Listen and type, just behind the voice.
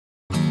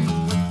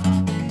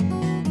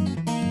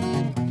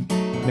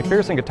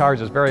McPherson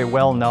Guitars is very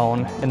well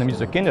known in the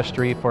music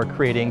industry for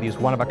creating these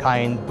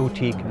one-of-a-kind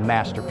boutique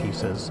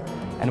masterpieces.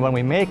 And when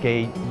we make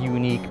a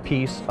unique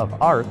piece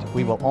of art,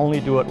 we will only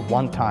do it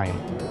one time.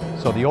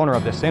 So the owner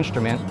of this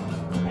instrument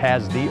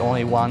has the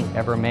only one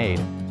ever made.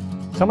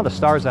 Some of the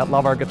stars that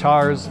love our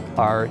guitars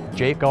are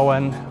Jake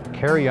Owen,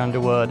 Carrie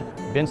Underwood,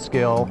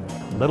 Gill,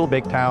 Little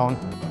Big Town,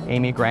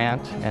 Amy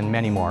Grant, and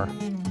many more.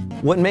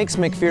 What makes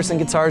McPherson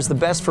Guitars the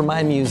best for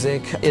my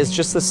music is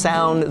just the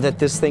sound that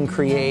this thing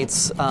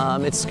creates.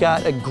 It's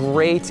got a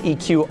great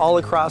EQ all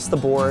across the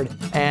board,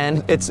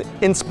 and it's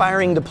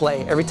inspiring to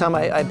play. Every time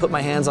I put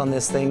my hands on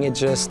this thing, it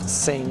just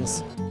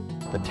sings.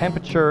 The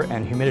temperature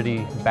and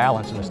humidity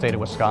balance in the state of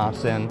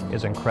Wisconsin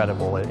is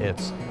incredible.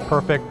 It's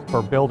perfect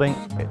for building.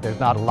 There's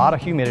not a lot of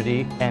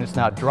humidity, and it's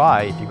not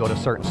dry. If you go to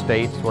certain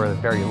states where there's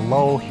very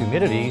low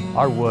humidity,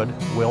 our wood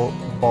will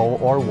bow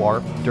or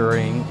warp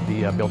during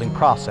the building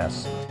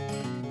process.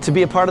 To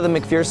be a part of the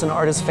McPherson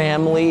artist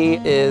family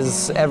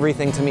is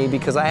everything to me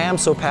because I am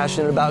so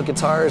passionate about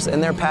guitars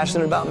and they're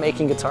passionate about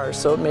making guitars,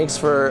 so it makes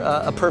for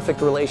a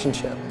perfect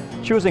relationship.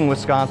 Choosing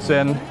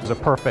Wisconsin is a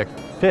perfect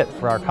fit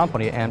for our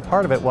company, and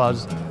part of it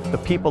was the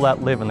people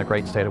that live in the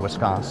great state of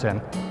Wisconsin.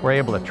 We're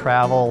able to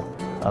travel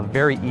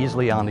very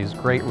easily on these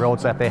great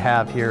roads that they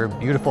have here,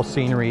 beautiful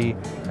scenery.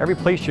 Every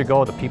place you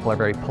go, the people are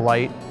very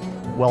polite,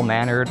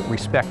 well-mannered,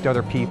 respect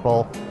other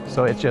people.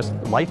 So it's just,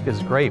 life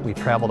is great. We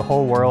travel the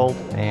whole world,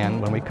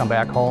 and when we come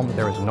back home,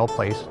 there is no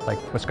place like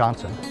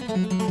Wisconsin.